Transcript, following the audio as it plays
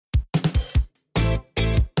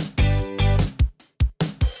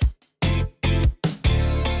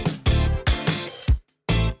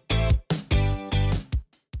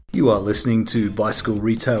You are listening to Bicycle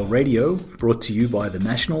Retail Radio, brought to you by the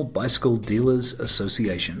National Bicycle Dealers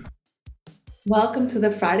Association. Welcome to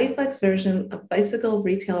the Friday Flex version of Bicycle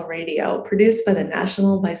Retail Radio, produced by the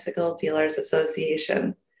National Bicycle Dealers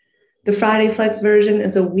Association. The Friday Flex version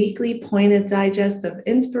is a weekly pointed digest of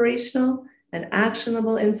inspirational and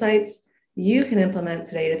actionable insights you can implement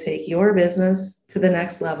today to take your business to the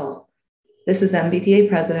next level. This is NBDA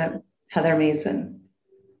President Heather Mason.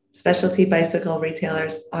 Specialty bicycle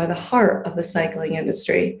retailers are the heart of the cycling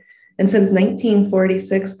industry. And since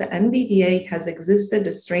 1946, the NBDA has existed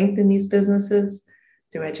to strengthen these businesses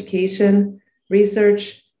through education,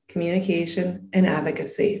 research, communication, and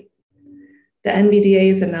advocacy. The NBDA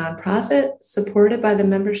is a nonprofit supported by the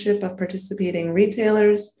membership of participating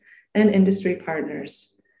retailers and industry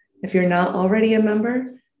partners. If you're not already a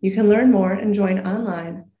member, you can learn more and join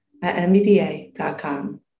online at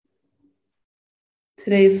nbda.com.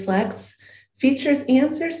 Today's Flex features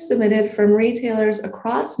answers submitted from retailers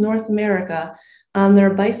across North America on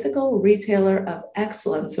their Bicycle Retailer of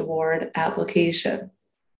Excellence Award application.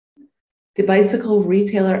 The Bicycle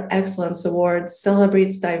Retailer Excellence Award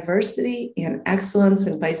celebrates diversity and excellence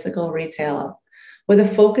in bicycle retail. With a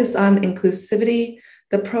focus on inclusivity,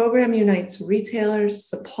 the program unites retailers,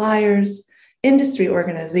 suppliers, industry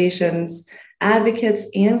organizations, advocates,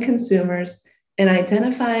 and consumers in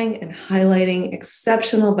identifying and highlighting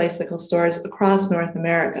exceptional bicycle stores across North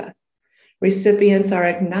America. Recipients are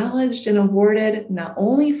acknowledged and awarded not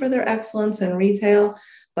only for their excellence in retail,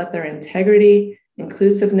 but their integrity,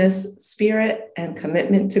 inclusiveness, spirit, and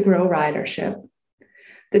commitment to grow ridership.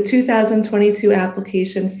 The 2022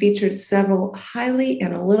 application featured several highly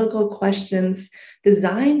analytical questions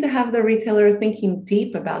designed to have the retailer thinking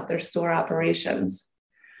deep about their store operations.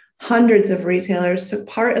 Hundreds of retailers took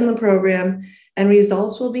part in the program, and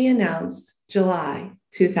results will be announced July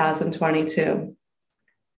 2022.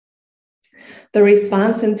 The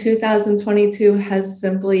response in 2022 has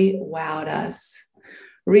simply wowed us.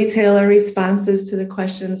 Retailer responses to the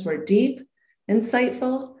questions were deep,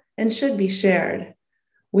 insightful, and should be shared.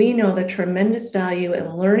 We know the tremendous value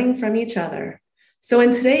in learning from each other. So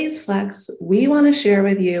in today's Flex, we want to share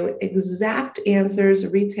with you exact answers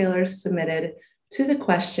retailers submitted to the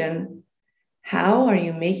question, how are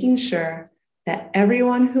you making sure that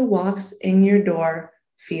everyone who walks in your door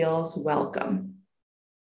feels welcome?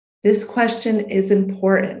 This question is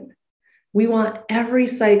important. We want every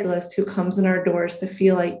cyclist who comes in our doors to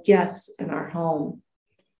feel like guests in our home.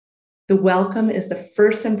 The welcome is the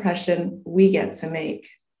first impression we get to make.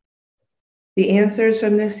 The answers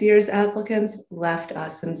from this year's applicants left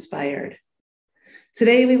us inspired.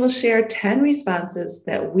 Today, we will share 10 responses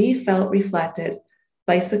that we felt reflected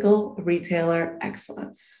bicycle retailer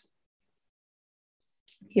excellence.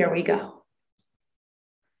 Here we go.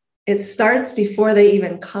 It starts before they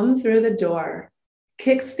even come through the door.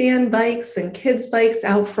 Kickstand bikes and kids' bikes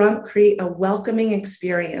out front create a welcoming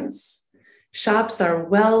experience. Shops are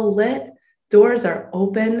well lit, doors are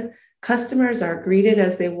open, customers are greeted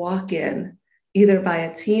as they walk in, either by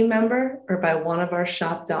a team member or by one of our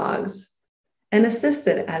shop dogs, and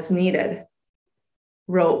assisted as needed,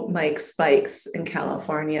 wrote Mike's Bikes in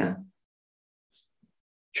California.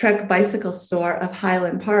 Trek Bicycle Store of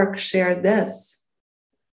Highland Park shared this.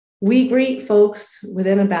 We greet folks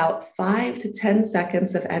within about 5 to 10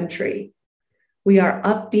 seconds of entry. We are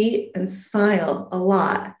upbeat and smile a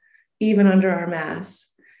lot, even under our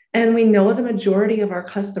masks, and we know the majority of our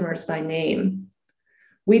customers by name.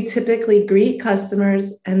 We typically greet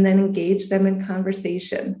customers and then engage them in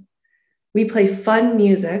conversation. We play fun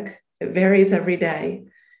music, it varies every day,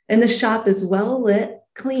 and the shop is well lit,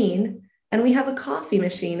 clean, and we have a coffee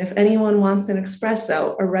machine if anyone wants an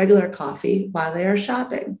espresso or regular coffee while they are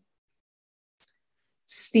shopping.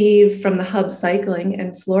 Steve from the Hub Cycling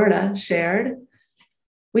in Florida shared,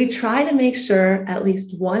 we try to make sure at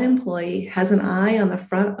least one employee has an eye on the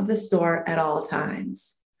front of the store at all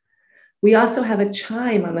times. We also have a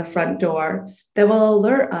chime on the front door that will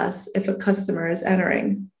alert us if a customer is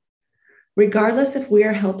entering. Regardless if we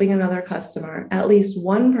are helping another customer, at least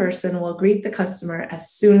one person will greet the customer as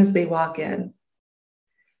soon as they walk in.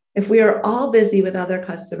 If we are all busy with other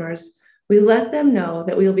customers, we let them know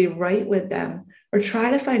that we will be right with them or try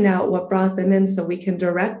to find out what brought them in so we can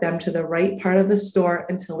direct them to the right part of the store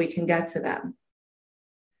until we can get to them.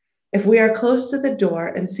 If we are close to the door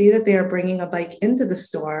and see that they are bringing a bike into the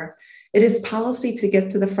store, it is policy to get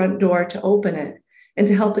to the front door to open it and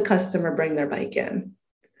to help the customer bring their bike in.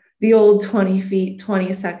 The old 20 feet,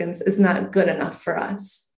 20 seconds is not good enough for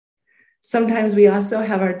us. Sometimes we also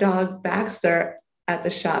have our dog Baxter at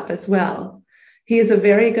the shop as well. He is a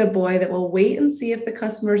very good boy that will wait and see if the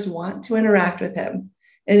customers want to interact with him.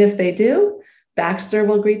 And if they do, Baxter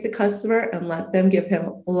will greet the customer and let them give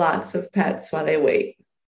him lots of pets while they wait.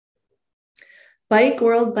 Bike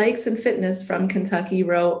World Bikes and Fitness from Kentucky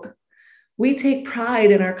wrote, "We take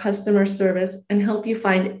pride in our customer service and help you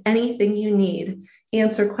find anything you need,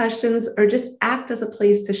 answer questions, or just act as a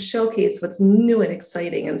place to showcase what's new and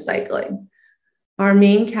exciting in cycling. Our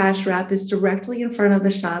main cash wrap is directly in front of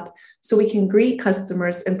the shop so we can greet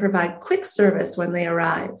customers and provide quick service when they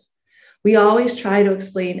arrive. We always try to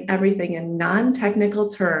explain everything in non-technical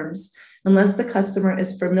terms unless the customer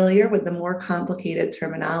is familiar with the more complicated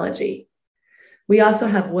terminology. We also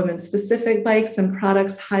have women-specific bikes and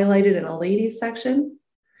products highlighted in a ladies section.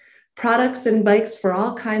 Products and bikes for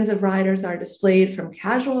all kinds of riders are displayed, from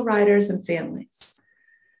casual riders and families.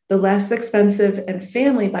 The less expensive and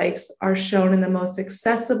family bikes are shown in the most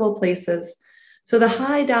accessible places, so the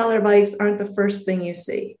high dollar bikes aren't the first thing you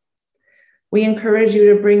see. We encourage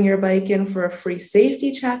you to bring your bike in for a free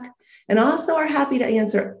safety check and also are happy to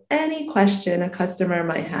answer any question a customer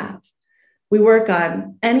might have. We work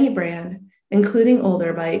on any brand, including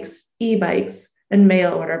older bikes, e-bikes, and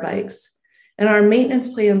mail order bikes, and our maintenance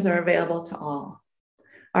plans are available to all.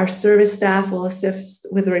 Our service staff will assist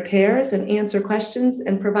with repairs and answer questions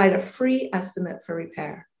and provide a free estimate for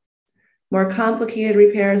repair. More complicated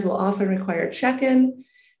repairs will often require check-in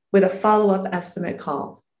with a follow-up estimate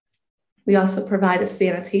call. We also provide a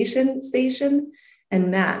sanitation station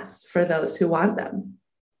and masks for those who want them.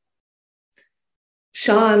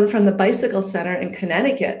 Sean from the Bicycle Center in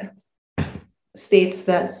Connecticut states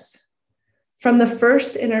this: "From the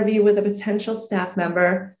first interview with a potential staff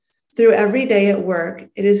member through every day at work,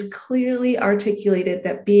 it is clearly articulated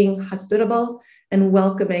that being hospitable and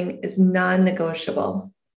welcoming is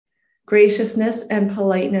non-negotiable. Graciousness and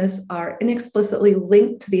politeness are inexplicably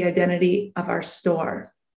linked to the identity of our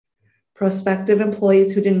store. Prospective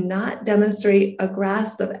employees who do not demonstrate a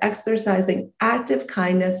grasp of exercising active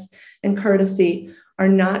kindness and courtesy are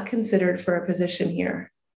not considered for a position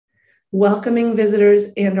here. Welcoming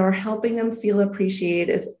visitors and/or helping them feel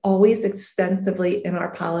appreciated is always extensively in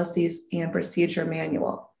our policies and procedure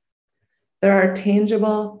manual. There are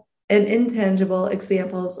tangible and intangible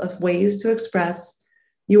examples of ways to express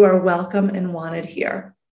you are welcome and wanted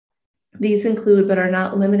here. These include, but are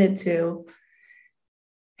not limited to,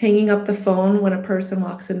 hanging up the phone when a person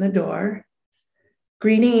walks in the door,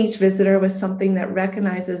 greeting each visitor with something that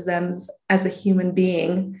recognizes them as a human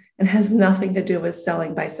being and has nothing to do with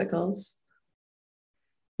selling bicycles.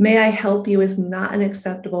 May I help you is not an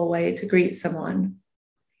acceptable way to greet someone.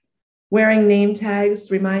 Wearing name tags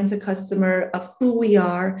reminds a customer of who we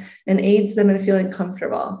are and aids them in feeling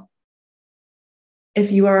comfortable.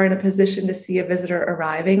 If you are in a position to see a visitor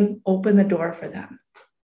arriving, open the door for them.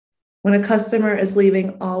 When a customer is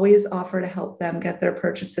leaving, always offer to help them get their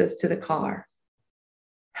purchases to the car.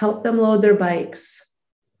 Help them load their bikes.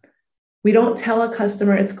 We don't tell a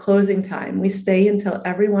customer it's closing time. We stay until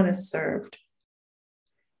everyone is served.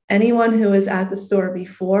 Anyone who is at the store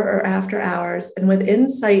before or after hours and within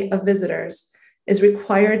sight of visitors is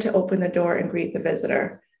required to open the door and greet the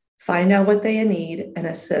visitor, find out what they need, and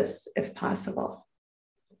assist if possible."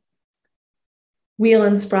 Wheel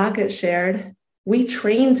and Sprocket shared, "We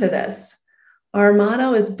train to this. Our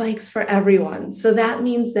motto is bikes for everyone. So that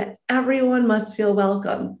means that everyone must feel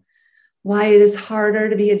welcome. Why it is harder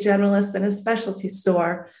to be a generalist than a specialty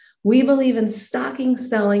store, we believe in stocking,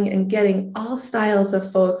 selling, and getting all styles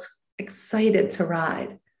of folks excited to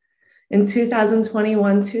ride. In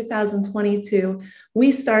 2021, 2022,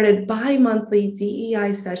 we started bi-monthly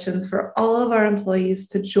DEI sessions for all of our employees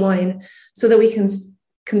to join so that we can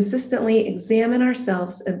consistently examine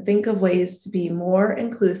ourselves and think of ways to be more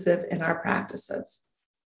inclusive in our practices."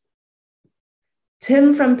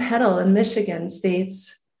 Tim from Petal in Michigan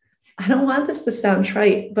states, "I don't want this to sound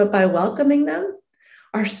trite, but by welcoming them,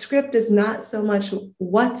 our script is not so much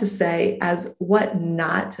what to say as what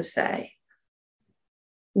not to say.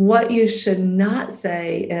 What you should not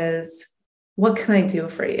say is, 'What can I do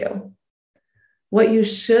for you?' What you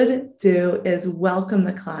should do is welcome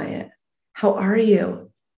the client. 'How are you?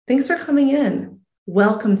 Thanks for coming in.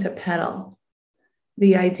 Welcome to Petal.'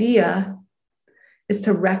 The idea is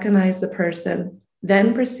to recognize the person,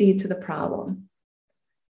 then proceed to the problem.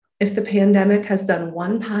 If the pandemic has done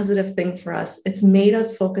one positive thing for us, it's made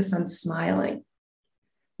us focus on smiling.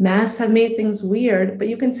 Masks have made things weird, but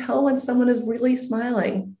you can tell when someone is really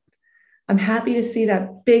smiling. I'm happy to see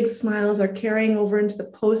that big smiles are carrying over into the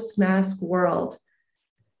post-mask world.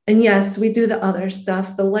 And yes, we do the other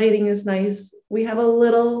stuff. The lighting is nice. We have a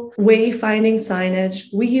little wayfinding signage.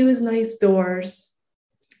 We use nice doors.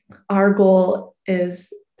 Our goal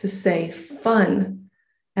is to say fun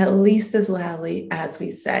at least as loudly as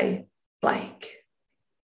we say bike.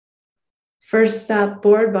 First Stop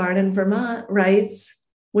Board Barn in Vermont writes,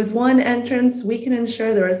 with one entrance, we can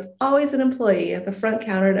ensure there is always an employee at the front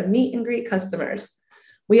counter to meet and greet customers.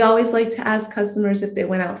 We always like to ask customers if they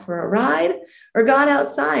went out for a ride or got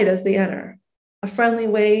outside as they enter. A friendly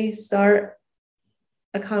way start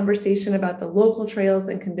a conversation about the local trails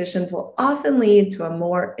and conditions will often lead to a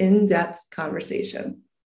more in-depth conversation.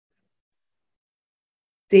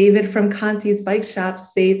 David from Conti's Bike Shop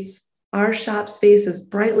states, our shop space is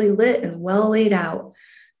brightly lit and well laid out.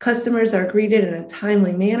 Customers are greeted in a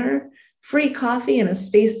timely manner. Free coffee and a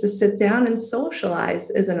space to sit down and socialize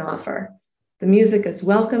is an offer. The music is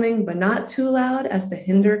welcoming, but not too loud as to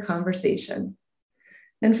hinder conversation.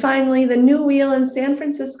 And finally, the New Wheel in San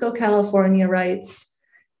Francisco, California writes,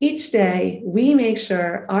 each day we make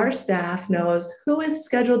sure our staff knows who is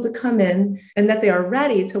scheduled to come in and that they are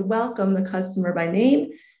ready to welcome the customer by name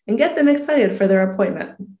and get them excited for their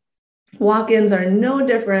appointment. Walk-ins are no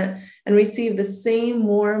different and receive the same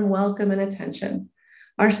warm welcome and attention.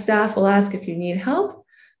 Our staff will ask if you need help,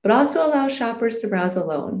 but also allow shoppers to browse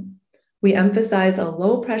alone. We emphasize a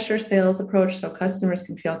low-pressure sales approach so customers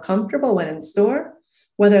can feel comfortable when in store,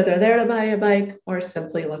 whether they're there to buy a bike or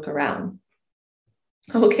simply look around.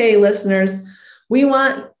 Okay, listeners, we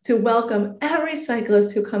want to welcome every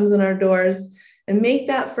cyclist who comes in our doors and make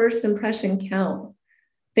that first impression count.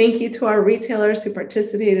 Thank you to our retailers who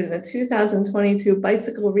participated in the 2022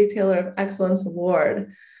 Bicycle Retailer of Excellence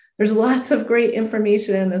Award. There's lots of great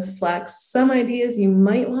information in this flex, some ideas you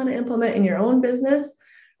might want to implement in your own business,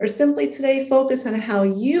 or simply today focus on how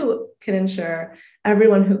you can ensure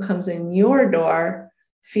everyone who comes in your door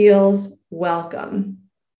feels welcome.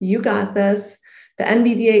 You got this. The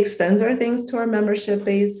NBDA extends our thanks to our membership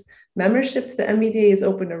base. Membership to the NBDA is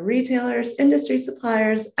open to retailers, industry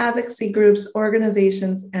suppliers, advocacy groups,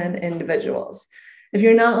 organizations, and individuals. If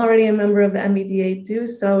you're not already a member of the NBDA, do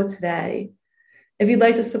so today. If you'd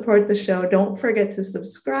like to support the show, don't forget to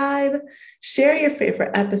subscribe, share your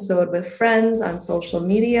favorite episode with friends on social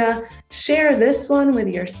media, share this one with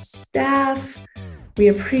your staff. We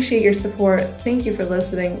appreciate your support. Thank you for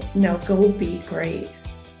listening. Now go be great.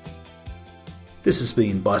 This has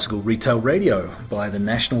been Bicycle Retail Radio by the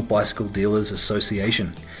National Bicycle Dealers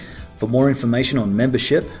Association. For more information on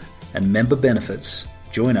membership and member benefits,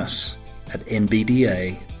 join us at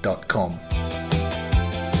nbda.com.